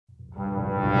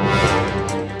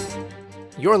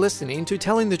You're listening to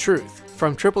Telling the Truth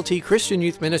from Triple T Christian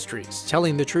Youth Ministries,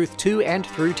 telling the truth to and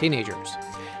through teenagers.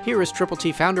 Here is Triple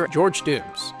T founder George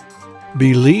Dooms.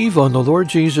 Believe on the Lord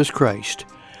Jesus Christ.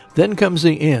 Then comes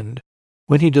the end,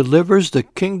 when he delivers the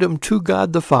kingdom to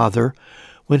God the Father,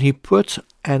 when he puts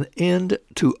an end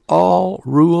to all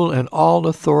rule and all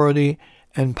authority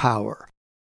and power.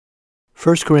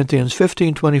 1 Corinthians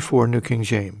 15:24, New King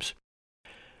James.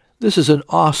 This is an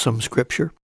awesome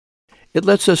scripture. It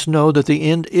lets us know that the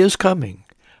end is coming.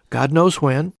 God knows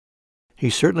when. He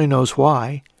certainly knows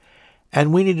why.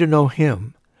 And we need to know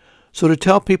him. So to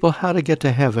tell people how to get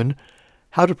to heaven,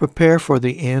 how to prepare for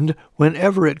the end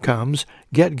whenever it comes,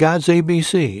 get God's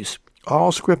ABCs,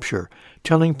 all scripture,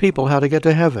 telling people how to get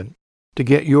to heaven. To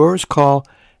get yours, call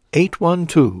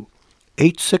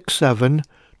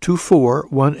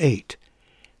 812-867-2418.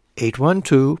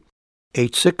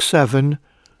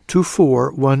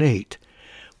 812-867-2418.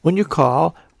 When you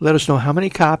call, let us know how many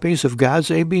copies of God's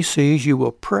ABCs you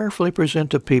will prayerfully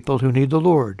present to people who need the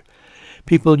Lord,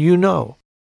 people you know,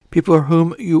 people for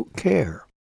whom you care.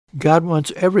 God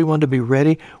wants everyone to be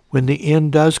ready when the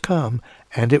end does come,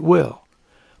 and it will.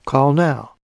 Call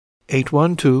now,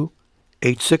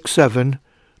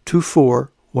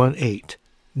 812-867-2418.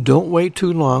 Don't wait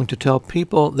too long to tell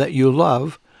people that you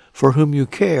love, for whom you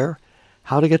care,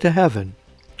 how to get to heaven.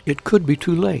 It could be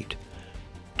too late.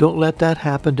 Don't let that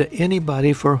happen to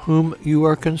anybody for whom you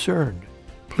are concerned.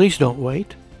 Please don't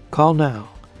wait. Call now.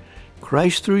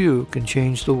 Christ through you can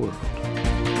change the world.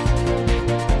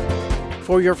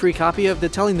 For your free copy of the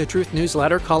Telling the Truth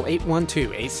newsletter, call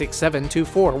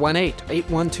 812-867-2418,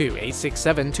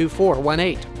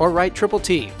 812-867-2418, or write Triple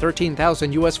T,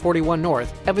 13,000 U.S. 41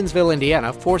 North, Evansville,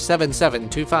 Indiana,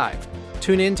 47725.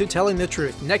 Tune in to Telling the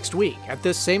Truth next week at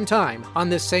this same time on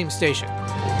this same station.